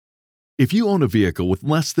If you own a vehicle with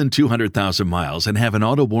less than 200,000 miles and have an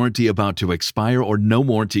auto warranty about to expire or no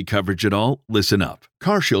warranty coverage at all, listen up.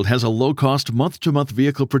 CarShield has a low-cost month-to-month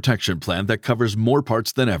vehicle protection plan that covers more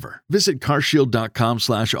parts than ever. Visit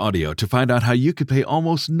carshield.com/audio to find out how you could pay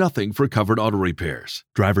almost nothing for covered auto repairs.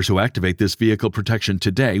 Drivers who activate this vehicle protection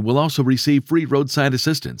today will also receive free roadside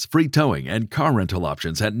assistance, free towing, and car rental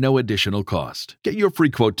options at no additional cost. Get your free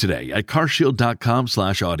quote today at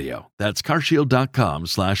carshield.com/audio. That's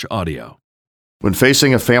carshield.com/audio. When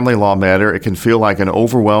facing a family law matter, it can feel like an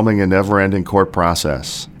overwhelming and never-ending court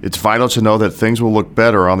process. It's vital to know that things will look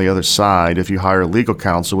better on the other side if you hire legal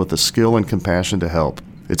counsel with the skill and compassion to help.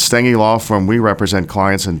 At Stengy Law Firm, we represent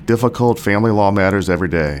clients in difficult family law matters every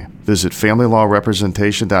day. Visit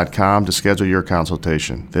FamilyLawRepresentation.com to schedule your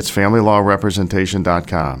consultation. That's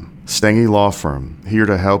FamilyLawRepresentation.com. Stengy Law Firm, here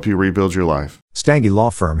to help you rebuild your life. Stengy Law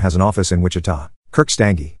Firm has an office in Wichita. Kirk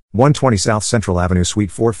Stengy, 120 South Central Avenue, Suite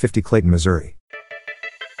 450, Clayton, Missouri.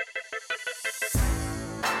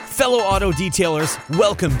 Fellow auto detailers,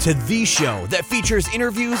 welcome to the show that features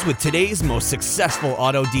interviews with today's most successful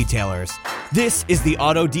auto detailers. This is the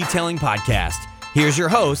Auto Detailing Podcast. Here's your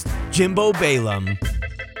host, Jimbo Balaam.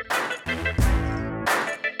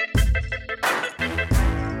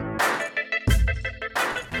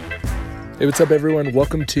 Hey, what's up, everyone?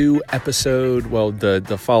 Welcome to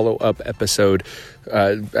the follow-up episode,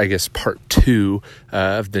 I guess part 2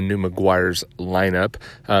 of the new Meguiars lineup.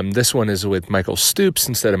 This one is with Michael Stoops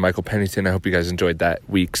instead of Michael Pennington. I hope you guys enjoyed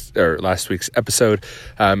last week's episode.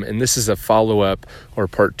 And this is a follow-up, or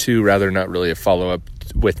part 2, rather, not really a follow-up,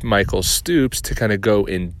 with Michael Stoops to kind of go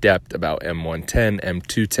in depth about M110,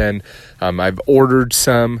 M210. I've ordered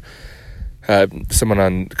some.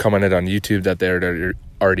 Someone commented on YouTube that they're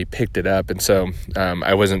already picked it up, and so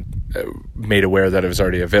I wasn't made aware that it was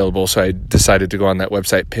already available, so I decided to go on that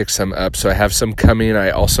website, pick some up. So I have some coming.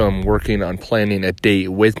 I also am working on planning a date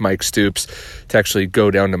with Mike Stoops to actually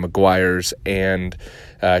go down to Meguiars and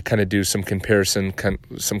kind of do some comparison,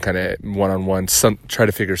 some kind of one-on-one, try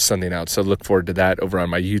to figure something out. So look forward to that over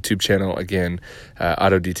on my YouTube channel. Again,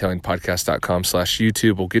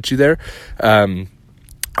 autodetailingpodcast.com/YouTube will get you there.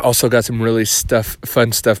 Also got some really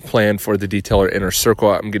fun stuff planned for the Detailer Inner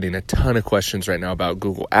Circle. I'm getting a ton of questions right now about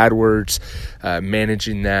Google AdWords,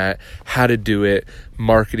 managing that, how to do it,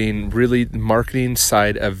 marketing. Really, the marketing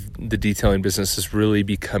side of the detailing business is really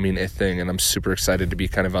becoming a thing, and I'm super excited to be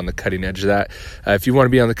kind of on the cutting edge of that. If you want to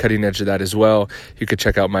be on the cutting edge of that as well, you could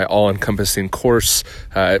check out my all-encompassing course,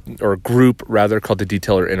 or group rather, called the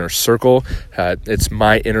Detailer Inner Circle. It's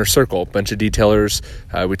my inner circle, bunch of detailers.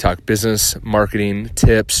 We talk business, marketing,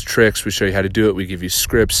 tips, tricks. We show you how to do it. We give you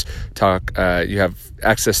scripts. You have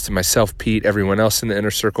access to myself, Pete, everyone else in the inner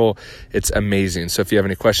circle. It's amazing. So if you have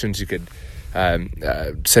any questions, you could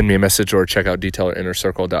send me a message or check out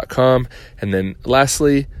detailerinnercircle.com. And then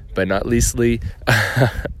lastly, but not leastly,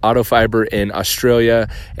 Autofiber in Australia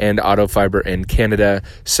and Autofiber in Canada.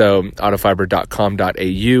 So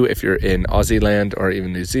autofiber.com.au if you're in Aussie land or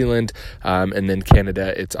even New Zealand. And then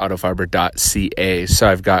Canada, it's autofiber.ca. So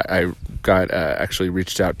I got actually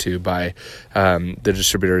reached out to by the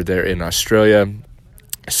distributor there in Australia.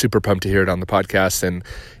 Super pumped to hear it on the podcast, and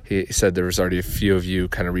he said there was already a few of you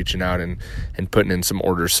kind of reaching out and putting in some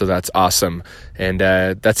orders, so that's awesome. And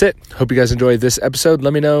that's it. Hope you guys enjoyed this episode.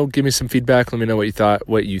 Let me know, give me some feedback. Let me know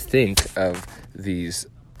what you think of these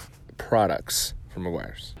products from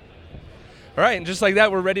Meguiars. All right, and just like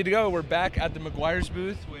that, we're ready to go. We're back at the Meguiars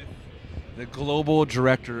booth with the Global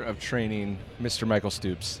Director of Training, Mr. Michael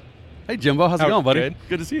Stoops. Hey, Jimbo. How's it going, buddy?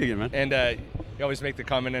 Good to see you again, man. And you always make the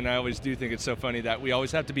comment, and I always do think it's so funny that we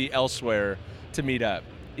always have to be elsewhere to meet up,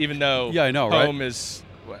 even though I know, home right? is,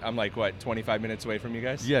 I'm like, 25 minutes away from you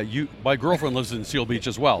guys? Yeah, my girlfriend lives in Seal Beach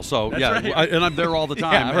as well, so That's right. and I'm there all the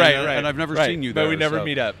time. Right. And I've never seen you there. But we never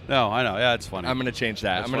meet up. No, I know. Yeah, it's funny. I'm going to change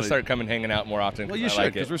that. I'm going to start coming hanging out more often. Well, you I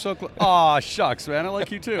should, because we're so close. Aw, shucks, man. I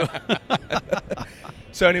like you too.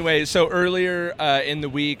 So anyway, earlier in the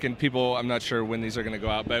week, and people, I'm not sure when these are going to go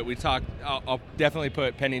out, but we talked, I'll definitely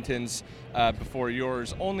put Pennington's before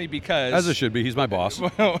yours, only because... As it should be. He's my boss.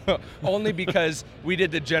 Only because we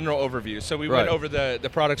did the general overview. So we went over the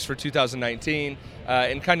products for 2019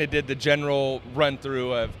 and kind of did the general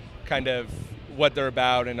run-through of kind of what they're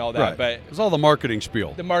about and all that. Right. But it was all the marketing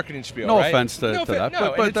spiel. The marketing spiel, no right? offense to that,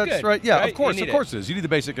 but that's good, right. Yeah, right? of course it is. You need the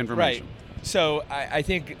basic information. Right. So I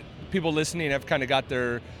think people listening have kind of got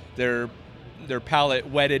their palate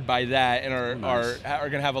wetted by that and are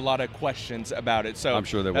going to have a lot of questions about it. So I'm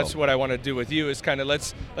sure they will. That's what I want to do with you is kind of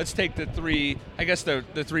let's take the three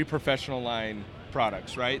professional line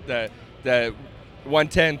products, right? The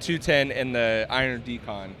 110, 210, and the Iron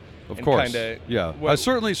Decon. Of course.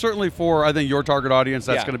 Certainly for, I think, your target audience,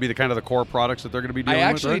 that's going to be the kind of the core products that they're going to be dealing with. I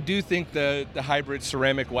actually do think the hybrid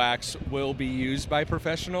ceramic wax will be used by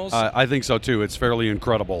professionals. I think so too. It's fairly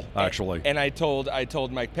incredible, actually. And I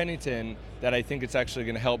told Mike Pennington that I think it's actually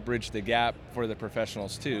going to help bridge the gap for the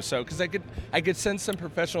professionals too. So, because I could sense some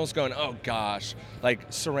professionals going, oh gosh, like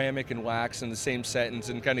ceramic and wax in the same sentence,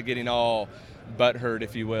 and kind of getting all butthurt,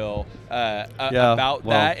 if you will, about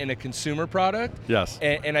that in a consumer product. Yes.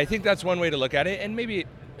 And I think that's one way to look at it. And maybe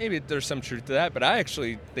there's some truth to that, but I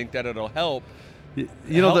actually think that it'll help.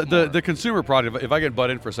 The consumer product, if I can butt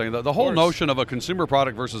in for a second, the whole notion of a consumer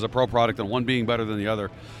product versus a pro product and one being better than the other,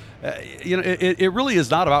 it really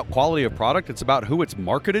is not about quality of product. It's about who it's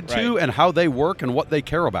marketed to and how they work and what they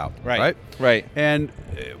care about. Right. And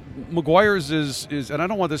Meguiars is, and I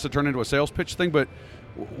don't want this to turn into a sales pitch thing, but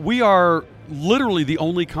we are literally the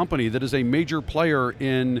only company that is a major player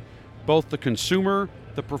in both the consumer,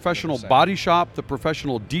 the professional 100%. Body shop, the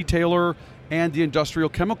professional detailer, and the industrial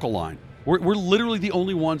chemical line. We're literally the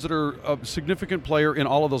only ones that are a significant player in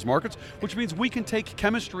all of those markets, which means we can take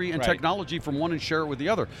chemistry and technology from one and share it with the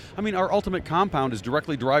other. I mean, our ultimate compound is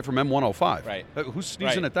directly derived from M105. Right. Who's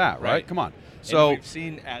sneezing at that, right? Come on. So and we've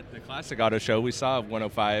seen at the Classic Auto Show, we saw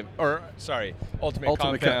Ultimate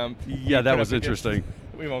Compound. That was interesting.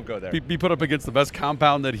 We won't go there. Be put up against the best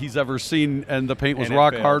compound that he's ever seen, and the paint was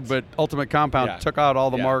rock hard, but Ultimate Compound took out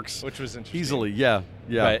all the marks, which was interesting. Easily. Yeah.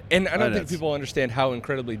 Right. And I don't think people understand how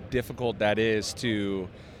incredibly difficult that is to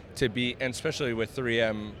be, and especially with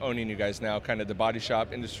 3M owning you guys now, kind of the body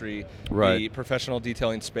shop industry, the professional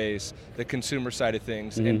detailing space, the consumer side of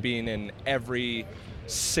things, and being in every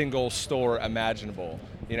single store imaginable.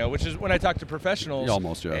 Which is when I talk to professionals,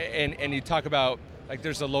 and you talk about, like,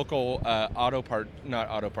 there's a local local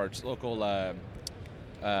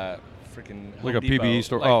freaking like Home a Depot. PBE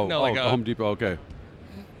store. Like a Home Depot. Okay.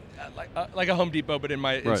 Like a Home Depot, but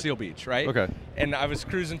in Seal Beach, right? Okay. And I was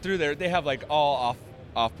cruising through there. They have like all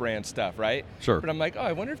off-brand stuff, right? Sure. But I'm like,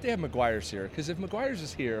 I wonder if they have Meguiars here, because if Meguiars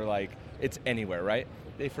is here, like, it's anywhere, right?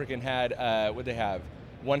 They freaking had what they have,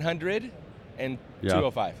 100 and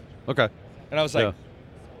 205. Okay. And I was like.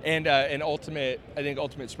 And an ultimate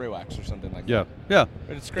spray wax or something like that. Yeah.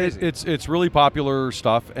 But it's crazy. It's really popular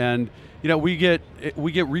stuff, and we get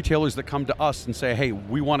retailers that come to us and say, hey,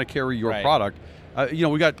 we want to carry your product.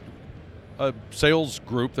 We got a sales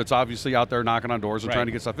group that's obviously out there knocking on doors and trying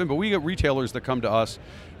to get stuff in, but we get retailers that come to us,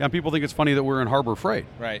 and people think it's funny that we're in Harbor Freight.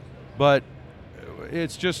 Right. But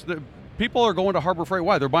it's just that people are going to Harbor Freight.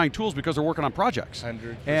 Why? They're buying tools because they're working on projects.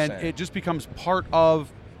 100%. And it just becomes part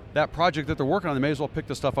of that project that they're working on. They may as well pick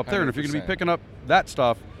the stuff up there. And if you're going to be picking up that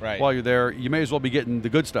stuff while you're there, you may as well be getting the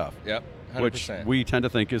good stuff. Yep. 100%. Which we tend to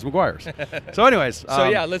think is Meguiars. So anyways.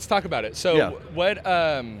 Let's talk about it. So what,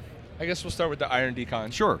 I guess we'll start with the Iron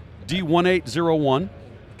Decon. Sure. D1801.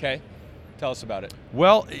 Okay. Tell us about it.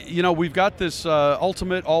 Well, we've got this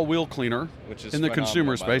ultimate all-wheel cleaner, which is in the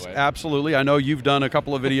consumer space. Absolutely. I know you've done a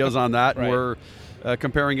couple of videos on that, and we're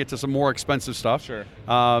comparing it to some more expensive stuff. Sure.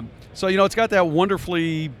 So, it's got that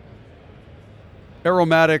wonderfully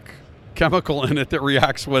aromatic chemical in it that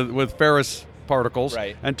reacts with ferrous particles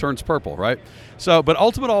and turns purple, right? So, but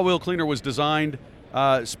Ultimate All-Wheel Cleaner was designed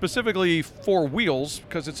specifically for wheels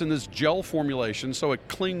because it's in this gel formulation, so it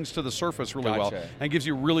clings to the surface really well and gives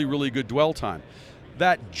you really, really good dwell time.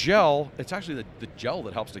 That gel, it's actually the gel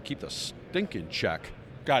that helps to keep the stink in check.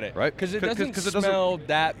 Got it. Right? Because it doesn't smell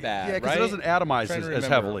that bad, Yeah, because it doesn't atomize as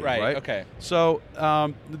heavily, right? Okay. So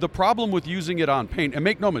the problem with using it on paint, and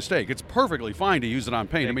make no mistake, it's perfectly fine to use it on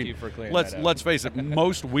paint. Thank you for clearing let's that up. let's face it,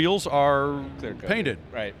 most wheels are painted.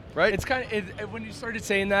 Right. Right? It's kind of, when you started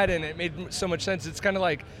saying that, and it made so much sense, it's kind of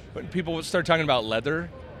like when people start talking about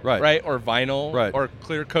leather. Right, or vinyl, or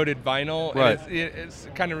clear-coated vinyl. Right, it's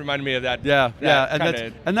kind of reminded me of that.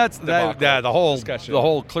 That's the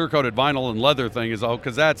whole clear-coated vinyl and leather thing is all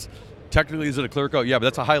because that's technically, is it a clear coat? Yeah, but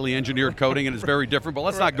that's a highly engineered coating and it's very different. But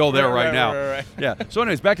let's not go there right now. Right. Yeah. So,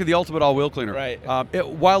 anyways, back to the Ultimate All-Wheel Cleaner. Right.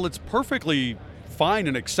 While it's perfectly fine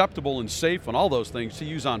and acceptable and safe and all those things to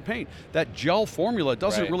use on paint, that gel formula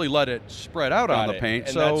doesn't really let it spread out on the paint.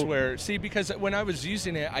 And that's where, because when I was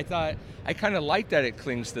using it, I thought I kind of liked that it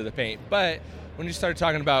clings to the paint. But when you start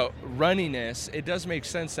talking about runniness, it does make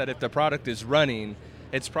sense that if the product is running,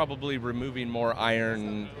 it's probably removing more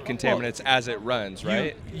iron contaminants as it runs,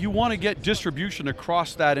 right? You want to get distribution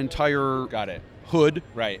across that entire hood,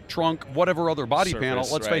 trunk, whatever other body panel.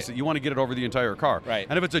 Let's face it, you want to get it over the entire car. Right.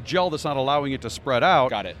 And if it's a gel that's not allowing it to spread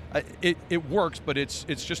out, it works, but it's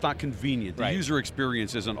just not convenient. The user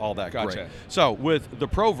experience isn't all that great. Gotcha. So with the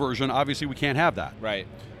Pro version, obviously we can't have that. Right.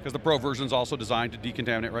 because the Pro version is also designed to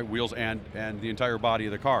decontaminate, right, wheels and the entire body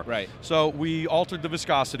of the car. Right. So we altered the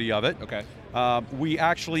viscosity of it. Okay. We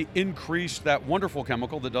actually increased that wonderful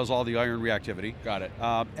chemical that does all the iron reactivity. Got it.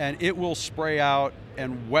 And it will spray out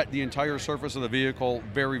and wet the entire surface of the vehicle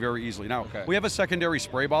very, very easily. Now, we have a secondary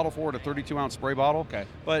spray bottle for it, a 32-ounce spray bottle. Okay.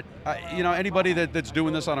 But, anybody that's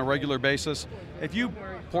doing this on a regular basis, if you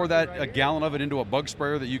pour a gallon of it into a bug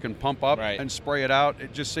sprayer that you can pump up and spray it out,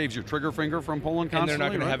 it just saves your trigger finger from pulling constantly. And they're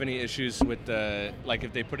not going to have any issues with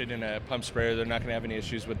if they put it in a pump sprayer, they're not going to have any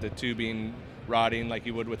issues with the tubing rotting like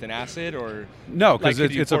you would with an acid, or no, because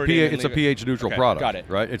it's a pH neutral product. Got it.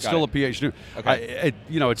 Right? It's still a pH neutral. Okay.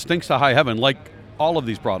 It stinks to high heaven like all of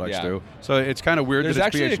these products do. So it's kind of weird There's that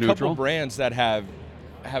it's pH neutral. There's actually a couple brands that have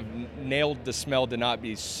nailed the smell to not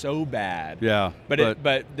be so bad. Yeah.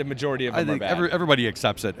 But the majority of them are bad. Everybody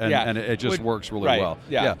accepts it, and it just works really well.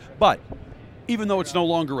 Yeah. But even though it's no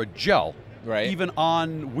longer a gel, right, even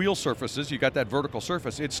on wheel surfaces, you got that vertical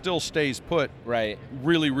surface, it still stays put right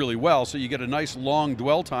really, really well, so you get a nice long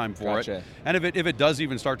dwell time for Gotcha. it. And if it does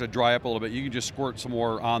even start to dry up a little bit, you can just squirt some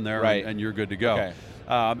more on there and you're good to go. Okay.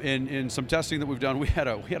 In some testing that we've done, we had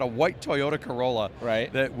a white Toyota Corolla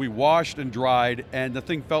right. that we washed and dried, and the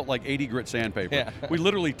thing felt like 80 grit sandpaper. Yeah. We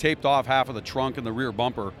literally taped off half of the trunk and the rear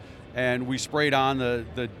bumper, and we sprayed on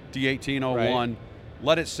the D1801, right.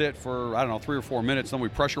 let it sit for, 3 or 4 minutes, then we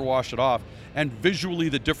pressure washed it off, and visually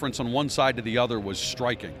the difference on one side to the other was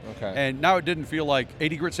striking. Okay. And now it didn't feel like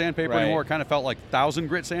 80 grit sandpaper right. anymore, it kind of felt like 1,000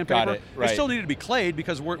 grit sandpaper. Got it. Right. It still needed to be clayed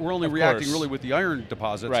because we're only of reacting course. really with the iron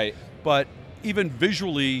deposits. Right. But even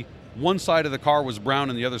visually, one side of the car was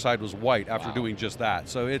brown and the other side was white after doing just that.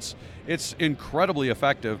 So it's incredibly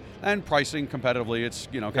effective, and pricing competitively, it's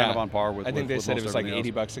kind of on par with. I think they said it was like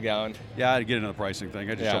 $80 a gallon. Yeah, I get into the pricing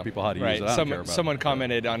thing. I just show people how to use it. I don't care about someone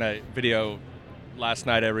commented on a video last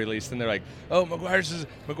night I released, and they're like, "Oh,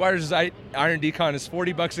 Meguiars' iron decon is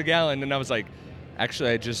 $40 a gallon," and I was like,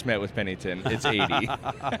 actually, I just met with Pennington. It's 80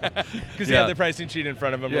 because they have the pricing sheet in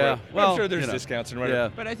front of them. Yeah, I'm sure there's discounts and whatever. Yeah.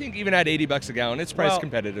 But I think even at $80 a gallon, it's priced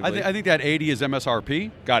competitively. I think that 80 is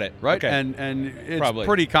MSRP. Got it. Right. Okay. And it's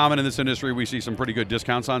pretty common in this industry. We see some pretty good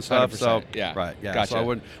discounts on stuff. 100%. So yeah. Right. Yeah. Gotcha. So I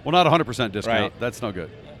wouldn't. Well, not 100% discount. Right. That's no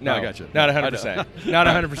good. No, I got you. Not 100%. Not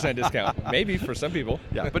 100% discount. Maybe for some people.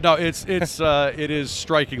 Yeah, but no, it is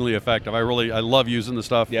strikingly effective. I love using the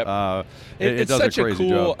stuff. Yep. It does such a crazy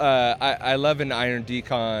cool. job. I love an iron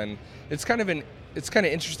decon. It's kind of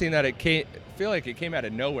interesting that it came. I feel like it came out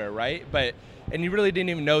of nowhere, right? And you really didn't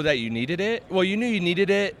even know that you needed it. Well, you knew you needed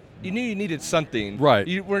it. You knew you needed something. Right.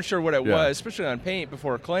 You weren't sure what it was, especially on paint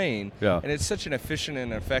before claying. Yeah. And it's such an efficient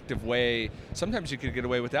and effective way. Sometimes you could get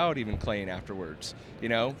away without even claying afterwards.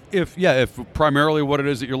 If primarily what it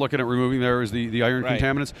is that you're looking at removing there is the iron right.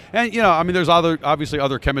 contaminants, and there's obviously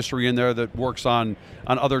other chemistry in there that works on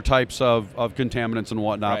other types of contaminants and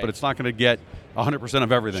whatnot, right. but it's not going to get 100%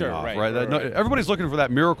 of everything sure, off, right? right? Right. Everybody's looking for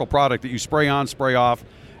that miracle product that you spray on, spray off,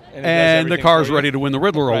 and the car's ready to win the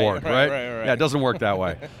Riddler Award, right? Yeah, it doesn't work that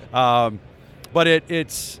way. But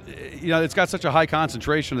it's got such a high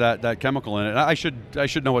concentration of that chemical in it. I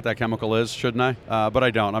should know what that chemical is, shouldn't I? But I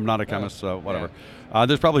don't. I'm not a chemist, so whatever. Yeah.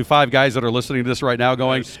 There's probably 5 guys that are listening to this right now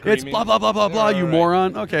going, "It's blah blah blah blah blah, you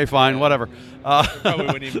moron." Okay, fine, whatever. Probably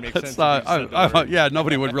wouldn't even make sense. Yeah,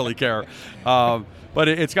 nobody would really care. But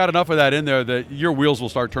it's got enough of that in there that your wheels will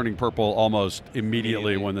start turning purple almost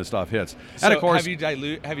immediately when the stuff hits. So and of course,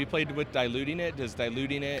 have you played with diluting it? Does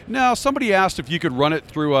diluting it? No, somebody asked if you could run it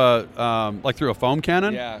through a foam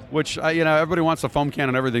cannon. Yeah. Which everybody wants a foam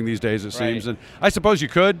cannon everything these days, it seems. And I suppose you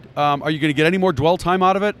could. Are you going to get any more dwell time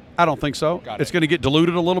out of it? I don't think so. It's going to get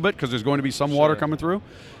diluted a little bit because there's going to be some water coming through.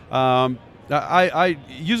 I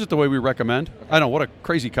use it the way we recommend. I know, what a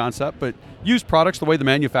crazy concept, but use products the way the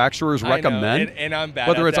manufacturers recommend. And I'm bad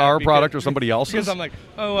whether at it's that our product or somebody else's. Because I'm like,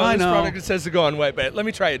 this product it says to go on wet, but let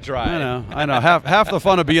me try it dry. I know. Half the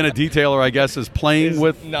fun of being a detailer, I guess, is playing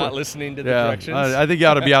with not listening to the directions. I think you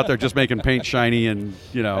ought to be out there just making paint shiny, and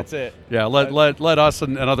That's it. Yeah, let us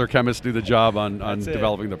and other chemists do the job on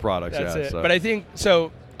developing the products. That's it. So. But I think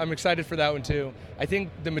so. I'm excited for that one too. I think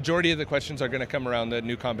the majority of the questions are going to come around the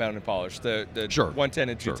new compound and polish, the 110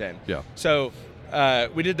 and 210. Yeah. So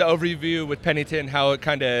we did the overview with Pennington, how it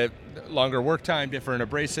kind of longer work time, different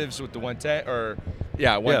abrasives with the 110 110.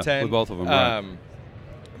 Yeah, with both of them. Right.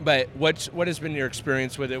 But what has been your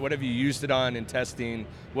experience with it? What have you used it on in testing?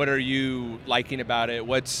 What are you liking about it?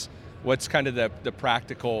 What's What's kind of the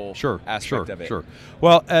practical aspect of it? Sure.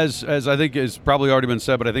 Well, as I think has probably already been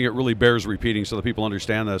said, but I think it really bears repeating so that people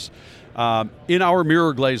understand this. In our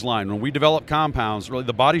mirror glaze line, when we develop compounds, really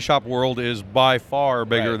the body shop world is by far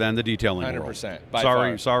bigger than the detailing 100%.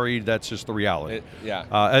 world. Sorry, that's just the reality.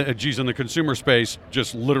 Geez, in the consumer space,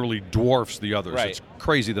 just literally dwarfs the others. Right. It's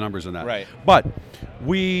crazy the numbers in that. Right. But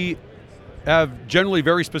we have generally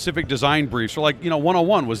very specific design briefs. So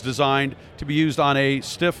 101 was designed to be used on a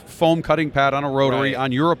stiff foam cutting pad on a rotary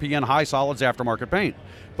on European high solids aftermarket paint.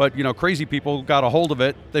 But, crazy people got a hold of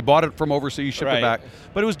it. They bought it from overseas, shipped it back.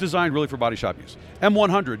 But it was designed really for body shop use.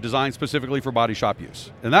 M100 designed specifically for body shop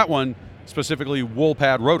use. And that one specifically wool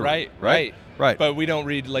pad rotary. Right. But we don't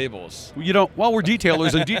read labels. You don't. Well, we're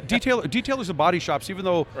detailers, and detailers and body shops, even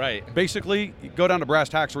though basically you go down to brass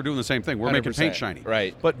tacks, we're doing the same thing. We're making paint shiny.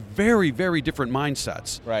 Right. But very, very different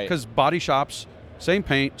mindsets. Right. Because body shops, same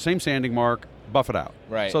paint, same sanding mark, buff it out.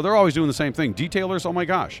 Right. So they're always doing the same thing. Detailers, oh my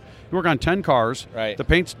gosh. You work on 10 cars. Right. The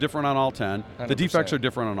paint's different on all 10. 100%. The defects are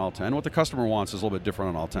different on all 10. What the customer wants is a little bit different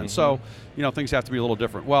on all 10. So, things have to be a little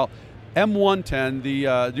different. Well, M110,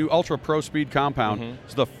 the new Ultra Pro Speed compound,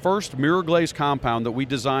 is the first mirror glaze compound that we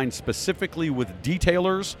designed specifically with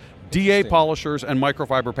detailers, DA polishers, and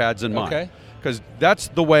microfiber pads in mind. Because that's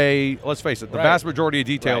the way, let's face it, the vast majority of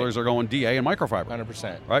detailers are going DA and microfiber.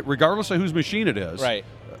 100%. Right? Regardless of whose machine it is. Right.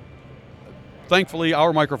 Thankfully,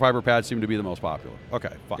 our microfiber pads seem to be the most popular.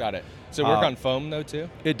 Okay, fine. Got it. So work on foam, though, too?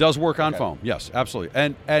 It does work on foam, yes, absolutely.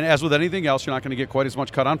 And as with anything else, you're not going to get quite as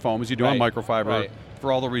much cut on foam as you do on microfiber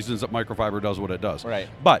for all the reasons that microfiber does what it does. Right.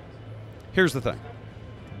 But here's the thing.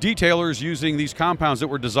 Detailers using these compounds that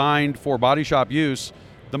were designed for body shop use,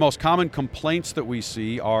 the most common complaints that we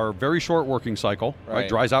see are very short working cycle,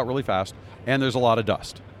 dries out really fast, and there's a lot of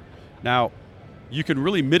dust. Now, you can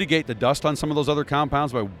really mitigate the dust on some of those other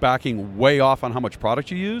compounds by backing way off on how much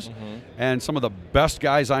product you use. And some of the best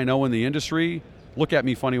guys I know in the industry look at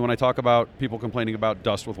me funny when I talk about people complaining about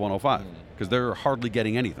dust with 105 because they're hardly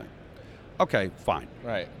getting anything. Okay, fine.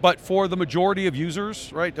 Right. But for the majority of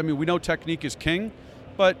users, right, I mean, we know technique is king,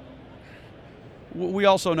 but we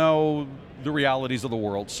also know the realities of the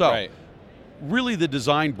world. So really the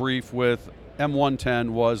design brief with M110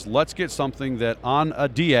 was let's get something that on a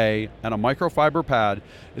DA and a microfiber pad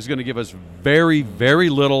is going to give us very, very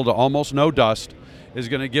little to almost no dust, is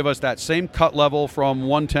going to give us that same cut level from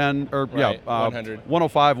 110 or 100.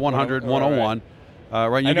 105, 100, 101.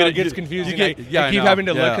 Right. I know it gets confusing. I keep having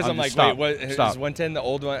to look because I'm like, wait, what is 110 the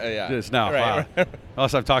old one? It's now. Right.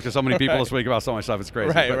 Unless I've talked to so many people this week about so much stuff, it's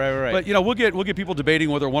crazy. Right. But we'll get people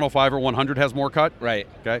debating whether 105 or 100 has more cut. Right.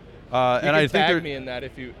 Okay. And I think tag me in that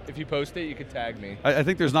if you post it, you could tag me. I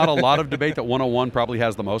think there's not a lot of debate that 101 probably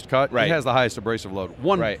has the most cut. Right. It has the highest abrasive load.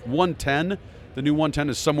 110. The new 110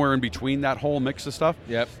 is somewhere in between that whole mix of stuff.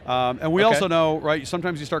 Yep. And we also know, right,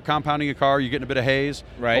 sometimes you start compounding a car, you're getting a bit of haze.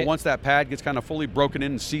 Right. But once that pad gets kind of fully broken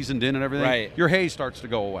in and seasoned in and everything, your haze starts to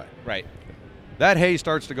go away. Right. That haze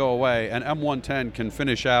starts to go away, and M110 can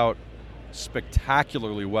finish out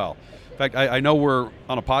spectacularly well. In fact, I know we're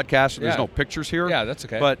on a podcast, and there's no pictures here. Yeah, that's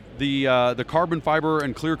okay. But the carbon fiber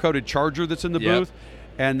and clear-coated charger that's in the booth,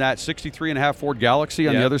 and that 63.5 Ford Galaxy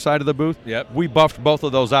on the other side of the booth, we buffed both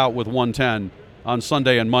of those out with 110 on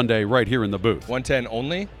Sunday and Monday right here in the booth. 110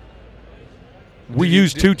 only? We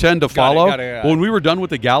used 210 to follow. Got it. When we were done with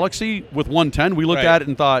the Galaxy with 110, we looked at it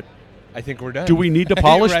and thought, I think we're done. Do we need to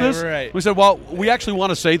polish this? Right. We said, well, we actually want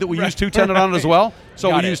to say that we used 210 on it as well,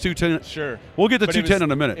 so we used 210. Sure. We'll get to 210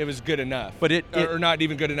 in a minute. It was good enough. But or not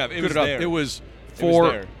even good enough. It was there. It was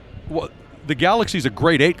for the Galaxy's a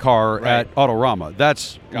grade 8 car at Autorama.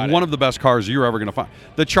 That's one of the best cars you're ever going to find.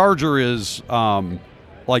 The Charger is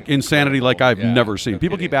like insanity like I've never seen.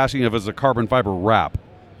 People keep asking if it's a carbon fiber wrap.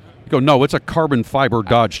 You go, no, it's a carbon fiber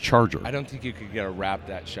Dodge Charger. I don't think you could get a wrap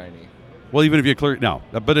that shiny. Well, even if you clear, no,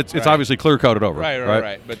 but it's obviously clear coated over.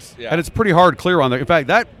 Right. But and it's pretty hard clear on there. In fact,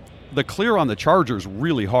 the clear on the Charger is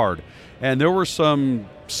really hard. And there were some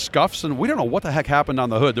scuffs, and we don't know what the heck happened on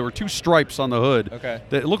the hood. There were 2 stripes on the hood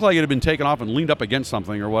that looked like it had been taken off and leaned up against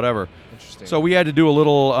something or whatever. Interesting. So we had to do a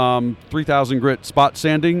little 3,000 grit spot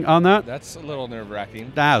sanding on that. That's a little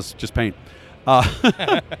nerve-wracking. It's just paint.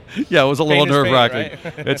 Yeah, it was a little nerve-wracking.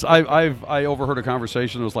 Right? I overheard a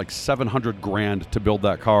conversation. It was like $700,000 to build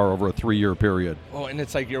that car over a 3-year period. Oh, and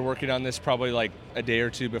it's like you're working on this probably like a day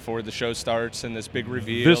or two before the show starts, and this big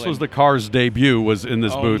reveal. This was the car's debut. Was in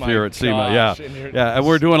this booth here at SEMA. Yeah, and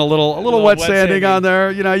we're doing a little wet sanding on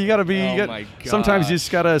there. You got to be. Sometimes you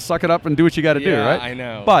just got to suck it up and do what you got to do, right? I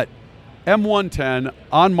know. But M110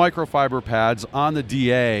 on microfiber pads on the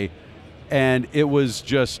DA. And it was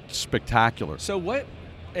just spectacular. So what,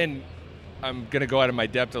 and I'm going to go out of my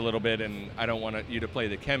depth a little bit, and I don't want you to play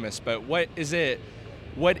the chemist, but what is it?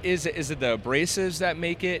 Is it the abrasives that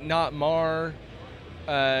make it not mar?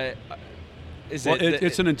 It's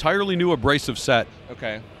an entirely new abrasive set.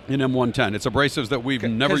 Okay. In M110. It's abrasives that we've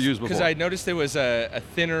never used before. Because I noticed there was a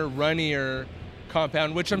thinner, runnier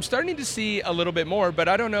compound, which I'm starting to see a little bit more, but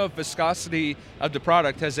I don't know if viscosity of the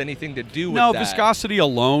product has anything to do with that. No, viscosity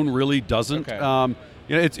alone really doesn't. Okay.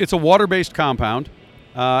 It's a water-based compound,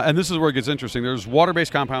 and this is where it gets interesting. There's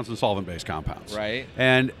water-based compounds and solvent-based compounds. Right.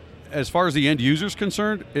 And as far as the end user is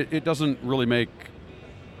concerned, it doesn't really make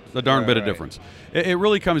the darn bit of difference. It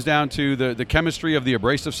really comes down to the chemistry of the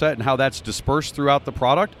abrasive set and how that's dispersed throughout the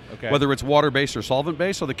product, whether it's water-based or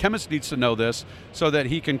solvent-based. So the chemist needs to know this so that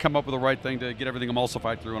he can come up with the right thing to get everything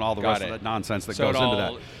emulsified through and all the rest of that nonsense that goes into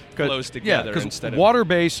that. Flows together because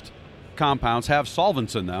water-based compounds have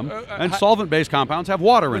solvents in them, and solvent-based compounds have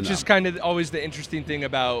water in them. Which is kind of always the interesting thing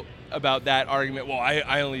about that argument. Well,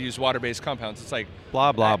 I only use water-based compounds. It's like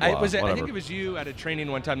blah blah blah. I think it was you at a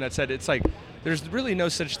training one time that said it's like there's really no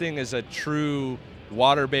such thing as a true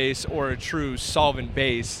water-based or a true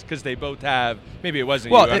solvent-based because they both have. Maybe it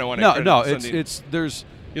wasn't you. I don't want to. No. It's there's.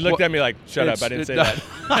 You looked at me like, shut up! I didn't say that.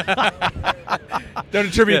 Don't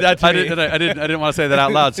attribute that to me. I didn't want to say that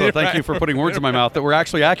out loud. So thank you for putting words in my mouth that were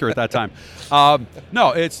actually accurate that time.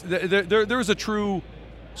 No, it's there is a true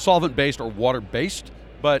solvent-based or water-based,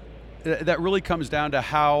 but that really comes down to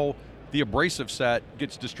how the abrasive set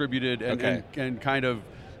gets distributed and kind of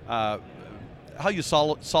how you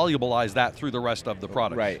solubilize that through the rest of the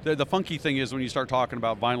product. Right. The funky thing is when you start talking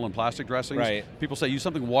about vinyl and plastic dressings, people say use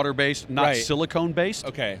something water-based, not silicone-based.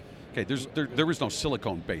 Okay, there is no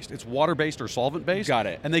silicone-based. It's water-based or solvent-based. Got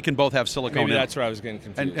it. And they can both have silicone. Maybe that's where I was getting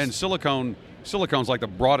confused. And silicone's like the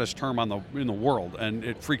broadest term in the world, and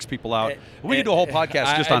it freaks people out. We could do a whole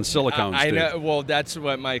podcast just on silicones. I know. Well, that's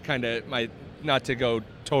what my not to go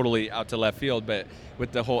totally out to left field, but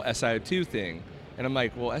with the whole SiO2 thing. And I'm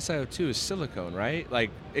like, well, SiO2 is silicone, right?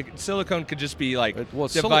 Like, silicone could just be like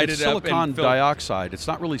divided up. Silicon dioxide. It's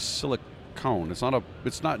not really silicone.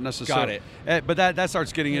 It's not necessarily. Got it. But that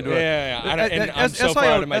starts getting into it. Yeah. I'm so far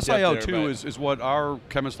out of my depth SiO2 there, is what our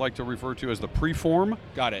chemists like to refer to as the preform.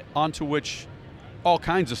 Got it. Onto which all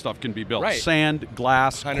kinds of stuff can be built. Right. Sand,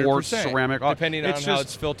 glass, 100%. quartz, ceramic. Depending on how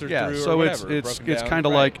it's filtered through so or whatever. it's kind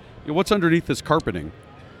of like what's underneath this carpeting.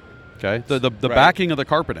 Okay, the backing of the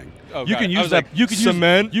carpeting. Oh, you can use that. Like, you can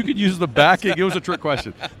cement. You could use the backing. It was a trick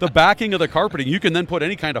question. The backing of the carpeting. You can then put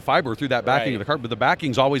any kind of fiber through that backing of the carpet. But the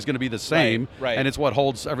backing's always going to be the same, and it's what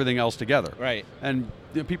holds everything else together. Right. And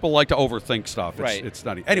people like to overthink stuff. It's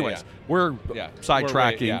nutty. Anyways, we're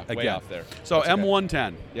sidetracking again. Way off there. So That's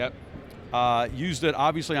M110. Yep. Used it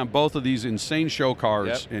obviously on both of these insane show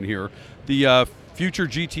cars in here. The future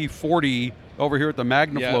GT40 over here at the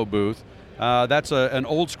MagnaFlow booth. That's an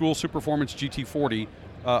old school Superformance GT40,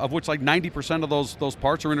 of which like 90% of those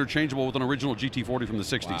parts are interchangeable with an original GT40 from the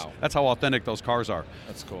 60s. Wow. That's how authentic those cars are.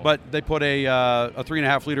 That's cool. But they put a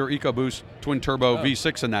 3.5 liter EcoBoost twin turbo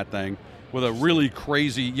V6 in that thing with a really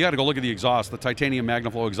crazy. You got to go look at the exhaust, the titanium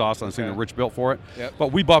MagnaFlow exhaust on the thing that Rich built for it. Yep.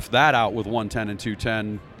 But we buffed that out with 110 and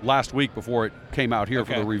 210 last week before it came out here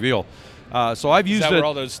for the reveal. So I've used it. Is that where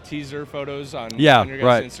all those teaser photos on your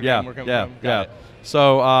guys' Instagram were coming from? Got it.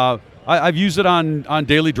 So I've used it on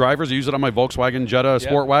daily drivers. I use it on my Volkswagen Jetta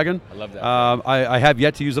Sport Wagon. I love that. I have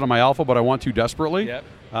yet to use it on my Alpha, but I want to desperately.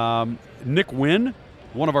 Yep. Nick Wynn,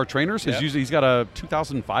 one of our trainers, he's got a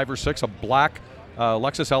 2005 or 6, a black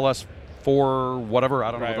Lexus LS4 whatever.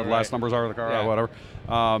 I don't know what the last numbers are of the car or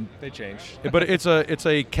whatever. They change. But it's a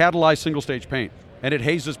catalyzed single-stage paint. And it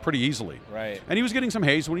hazes pretty easily. Right. And he was getting some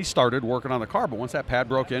haze when he started working on the car, but once that pad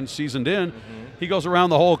broke in, seasoned in, he goes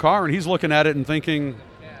around the whole car and he's looking at it and thinking,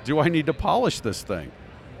 do I need to polish this thing?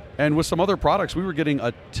 And with some other products, we were getting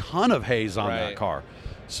a ton of haze on that car.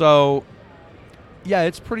 So, yeah,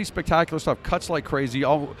 it's pretty spectacular stuff. Cuts like crazy.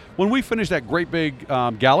 When we finished that great big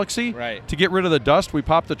Galaxy, to get rid of the dust, we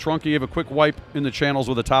popped the trunk, gave a quick wipe in the channels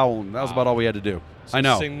with a towel, and that was about all we had to do. So I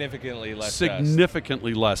know. Significantly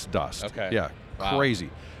less dust. Okay. Yeah. Wow. Crazy.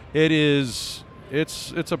 It is.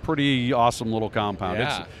 It's a pretty awesome little compound.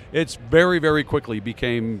 Yeah. It's very, very quickly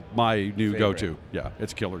became my new favorite. Go-to. Yeah,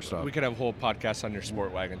 it's killer stuff. We could have a whole podcast on your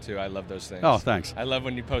Sport Wagon too. I love those things. Oh, thanks. I love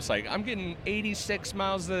when you post like, I'm getting 86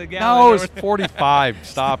 miles to the gallon. No, it's 45.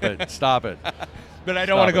 Stop it. But I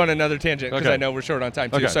don't want to go on another tangent because I know we're short on time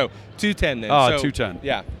too. Okay. So 210 then. Oh, 210.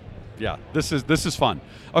 Yeah. Yeah. This is fun.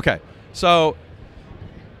 Okay. So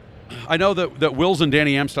I know that Wills and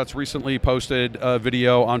Danny Amstutz recently posted a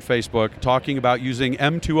video on Facebook talking about using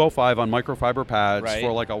M205 on microfiber pads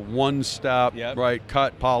for like a one-step, right,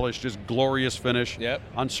 cut, polish, just glorious finish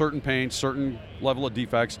on certain paints, certain level of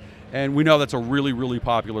defects. And we know that's a really, really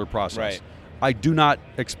popular process. Right. I do not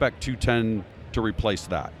expect 210 to replace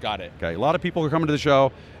that. Got it. Okay. A lot of people are coming to the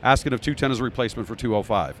show asking if 210 is a replacement for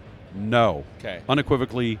 205. No. Okay.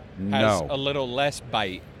 Unequivocally, no. Has a little less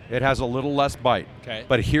bite. It has a little less bite. Okay.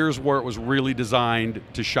 But here's where it was really designed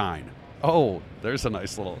to shine. Oh, there's a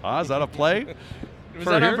nice little, is that a play? Was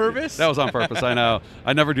that on purpose? That was on purpose, I know.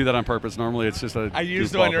 I never do that on purpose. Normally it's just a I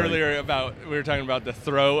used one earlier about, we were talking about the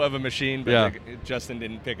throw of a machine, but Justin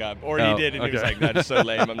didn't pick up. Or he did, and he was like, that's so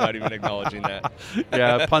lame, I'm not even acknowledging that.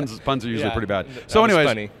 Yeah, puns are usually pretty bad. So anyways,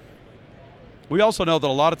 funny. We also know that a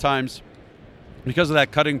lot of times, because of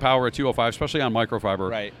that cutting power at 205, especially on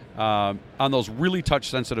microfiber, on those really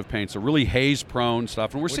touch-sensitive paints, the really haze-prone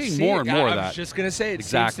stuff, and we're seeing more and more of that. I was just going to say, it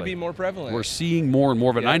seems to be more prevalent. We're seeing more and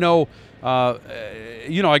more of it. And I know,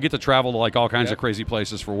 I get to travel to like all kinds of crazy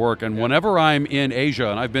places for work, and whenever I'm in Asia,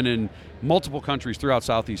 and I've been in multiple countries throughout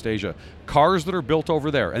Southeast Asia, cars that are built over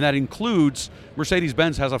there, and that includes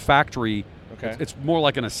Mercedes-Benz has a factory, it's more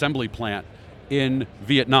like an assembly plant in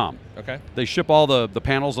Vietnam. Okay. They ship all the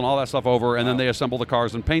panels and all that stuff over, and then they assemble the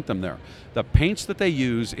cars and paint them there. The paints that they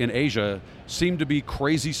use in Asia seem to be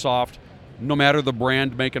crazy soft, no matter the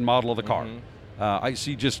brand, make, and model of the car. I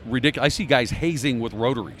see just ridiculous. I see guys hazing with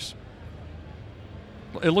rotaries.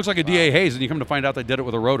 It looks like a DA haze, and you come to find out they did it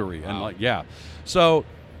with a rotary. And so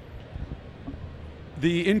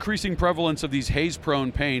the increasing prevalence of these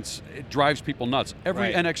haze-prone paints, it drives people nuts.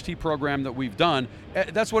 Every NXT program that we've done,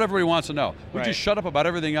 that's what everybody wants to know. We just shut up about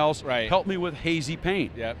everything else. Help me with hazy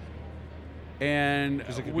paint. And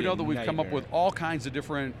we know that we've come up with all kinds of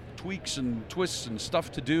different tweaks and twists and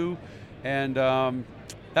stuff to do. And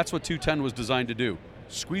that's what 210 was designed to do.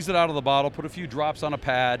 Squeeze it out of the bottle, put a few drops on a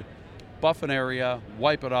pad, buff an area,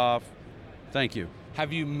 wipe it off. Thank you.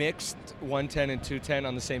 Have you mixed 110 and 210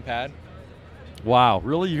 on the same pad? Wow,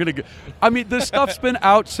 really? You're gonna? I mean, this stuff's been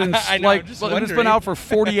out since it's been out for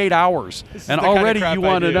 48 hours, and already you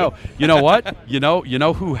want to know. You know what? You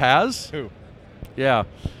know who has? Who? Yeah.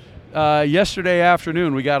 Yesterday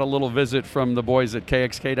afternoon, we got a little visit from the boys at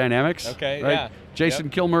KXK Dynamics. Okay. Right? Yeah. Jason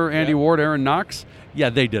Kilmer, Andy Ward, Aaron Knox. Yeah,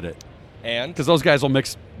 they did it. And because those guys will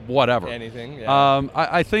mix whatever. Anything. Yeah.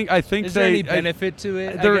 I think is there any benefit to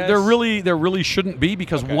it? There really shouldn't be,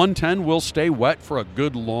 because 110 will stay wet for a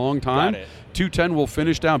good long time. Got it. 210 will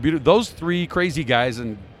finish down beautiful. Those three crazy guys,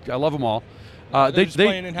 and I love them all.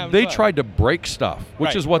 They tried to break stuff,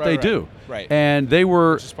 which is what they do. Right. And they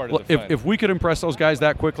were. If we could impress those guys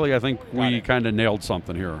that quickly, I think we kind of nailed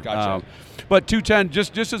something here. Gotcha. But 210,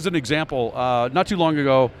 just as an example, not too long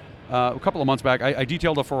ago, a couple of months back, I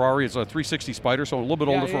detailed a Ferrari. It's a 360 Spider, so a little bit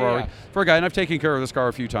older Ferrari for a guy, and I've taken care of this car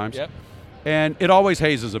a few times. Yep. And it always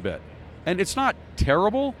hazes a bit, and it's not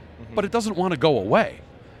terrible, but it doesn't want to go away.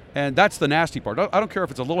 And that's the nasty part. I don't care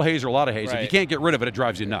if it's a little haze or a lot of haze. If you can't get rid of it, it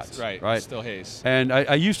drives you nuts. Right. It's still haze. And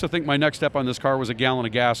I used to think my next step on this car was a gallon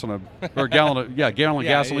of gas and a gallon of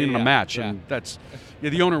gasoline and a match. Yeah. And that's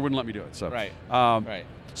the owner wouldn't let me do it. So right.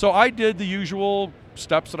 So I did the usual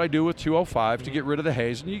steps that I do with 205 to get rid of the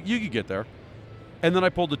haze, and you could get there. And then I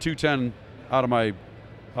pulled the 210 out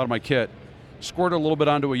of my kit, squirted a little bit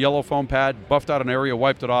onto a yellow foam pad, buffed out an area,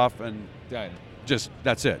 wiped it off, and done. Just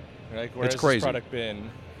that's it. Like, where it's has crazy. this product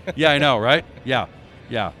been? Yeah, I know, right? Yeah.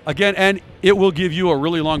 Again, and it will give you a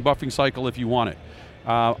really long buffing cycle if you want it.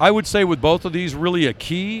 I would say with both of these, really a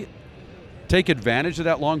key, take advantage of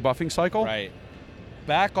that long buffing cycle. Right.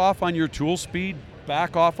 Back off on your tool speed,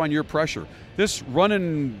 back off on your pressure. This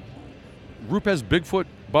running Rupes Bigfoot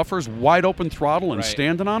buffers, wide open throttle and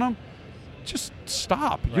standing on them, just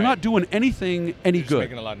stop. You're not doing anything any good.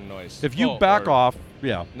 Making a lot of noise. If you back off,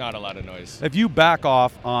 not a lot of noise. If you back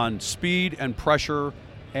off on speed and pressure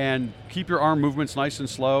and keep your arm movements nice and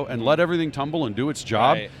slow and let everything tumble and do its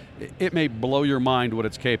job, it may blow your mind what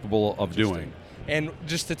it's capable of doing. And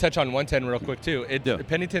just to touch on 110 real quick too,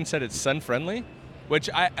 Pennington said it's sun friendly, which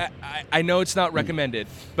I know it's not recommended,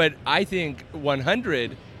 but I think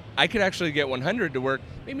 100, I could actually get 100 to work,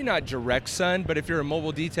 maybe not direct sun, but if you're a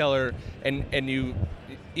mobile detailer and you,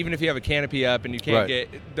 even if you have a canopy up and you can't get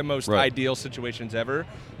the most ideal situations ever,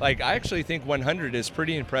 like I actually think 100 is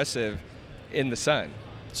pretty impressive in the sun.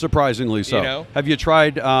 Surprisingly so. You know? Have you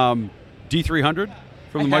tried D300?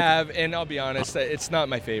 I have, and I'll be honest, it's not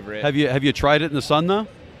my favorite. Have you tried it in the sun though?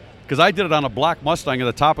 Because I did it on a black Mustang at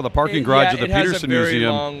the top of the parking garage of the Peterson Museum. It has a very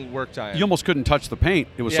long work time. You almost couldn't touch the paint.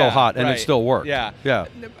 It was so hot, and it still worked. Yeah.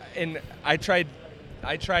 And I tried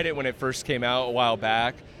it when it first came out a while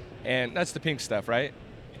back. And that's the pink stuff, right?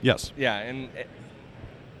 Yes. Yeah, and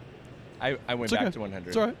I went back to 100.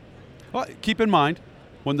 It's all right. Well, keep in mind,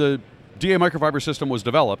 when the DA microfiber system was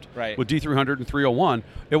developed with D300 and 301,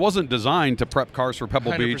 it wasn't designed to prep cars for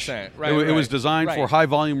Pebble Beach. Right, it was designed for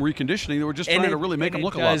high-volume reconditioning. They were just trying to really make them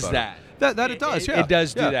look a lot better. It does, yeah. It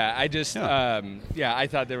does do that. I just, I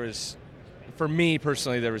thought there was, for me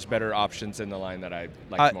personally, there was better options in the line that I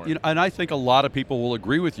liked more. And I think a lot of people will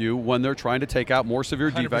agree with you when they're trying to take out more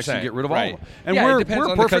severe defects and get rid of all of them. And we're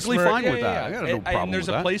perfectly fine with that. I got no problem with that. And there's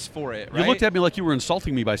a place for it, right? You looked at me like you were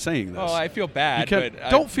insulting me by saying this. Oh, I feel bad.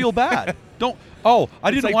 Don't feel bad. Don't. Oh,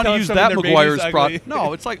 I didn't want to use that Meguiars product.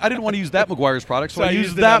 No, it's like I didn't want to use that Meguiars product, so I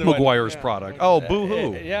used that Meguiars product. Oh,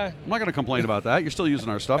 boo-hoo. Yeah. I'm not going to complain about that. You're still using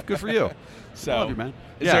our stuff. Good for you. So, I love you, man.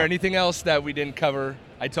 Is there anything else that we didn't cover?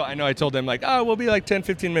 I know I told them, like, we'll be like 10,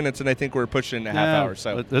 15 minutes, and I think we're pushing a half hour.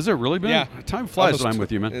 So has it really been? Yeah. Time flies when I'm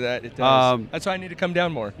with you, man. It does. That's why I need to come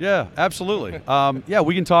down more. Yeah, absolutely.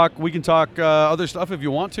 We can talk other stuff if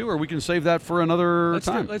you want to, or we can save that for another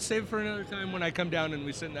time. Let's save it for another time when I come down and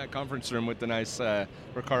we sit in that conference room with the nice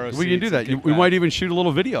Recaro seats. We can do that. We might even shoot a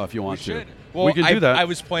little video if you want to. Well, we can do that. I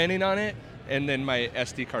was planning on it, and then my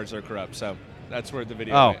SD cards are corrupt, so that's where the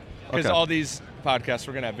video went. Because all these podcasts,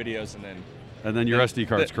 we're going to have videos, and then your SD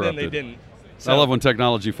card's corrupted. Then they didn't. So, I love when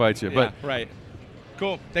technology fights you. Yeah, right.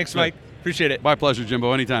 Cool. Thanks, Mike. Appreciate it. My pleasure,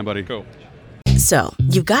 Jimbo. Anytime, buddy. Cool. So,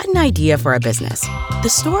 you've got an idea for a business. The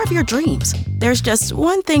store of your dreams. There's just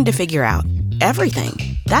one thing to figure out. Everything.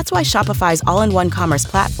 That's why Shopify's all-in-one commerce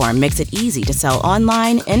platform makes it easy to sell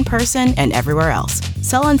online, in person, and everywhere else.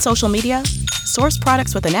 Sell on social media, source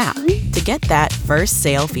products with an app to get that first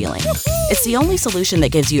sale feeling. It's the only solution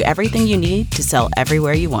that gives you everything you need to sell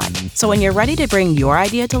everywhere you want. So when you're ready to bring your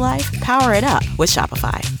idea to life, power it up with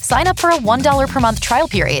Shopify. Sign up for a $1 per month trial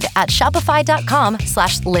period at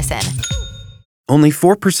shopify.com/listen. Only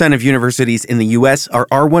 4% of universities in the U.S. are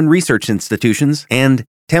R1 research institutions, and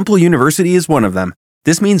Temple University is one of them.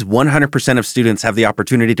 This means 100% of students have the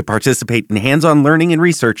opportunity to participate in hands-on learning and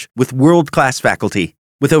research with world-class faculty.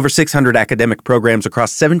 With over 600 academic programs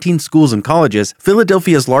across 17 schools and colleges,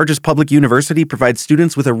 Philadelphia's largest public university provides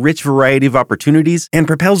students with a rich variety of opportunities and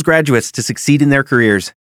propels graduates to succeed in their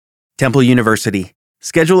careers. Temple University.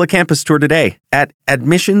 Schedule a campus tour today at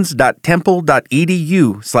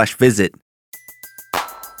admissions.temple.edu/visit.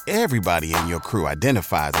 Everybody in your crew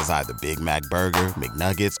identifies as either Big Mac Burger,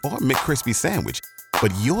 McNuggets, or McCrispy Sandwich.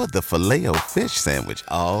 But you're the Filet-O-Fish Sandwich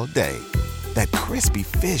all day. That crispy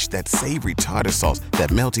fish, that savory tartar sauce, that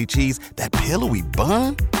melty cheese, that pillowy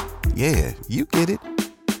bun. Yeah, you get it.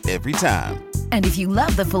 Every time. And if you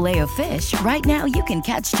love the Filet-O-Fish, right now you can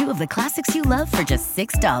catch two of the classics you love for just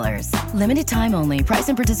 $6. Limited time only. Price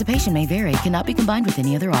and participation may vary. Cannot be combined with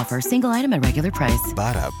any other offer. Single item at regular price.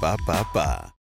 Ba-da-ba-ba-ba.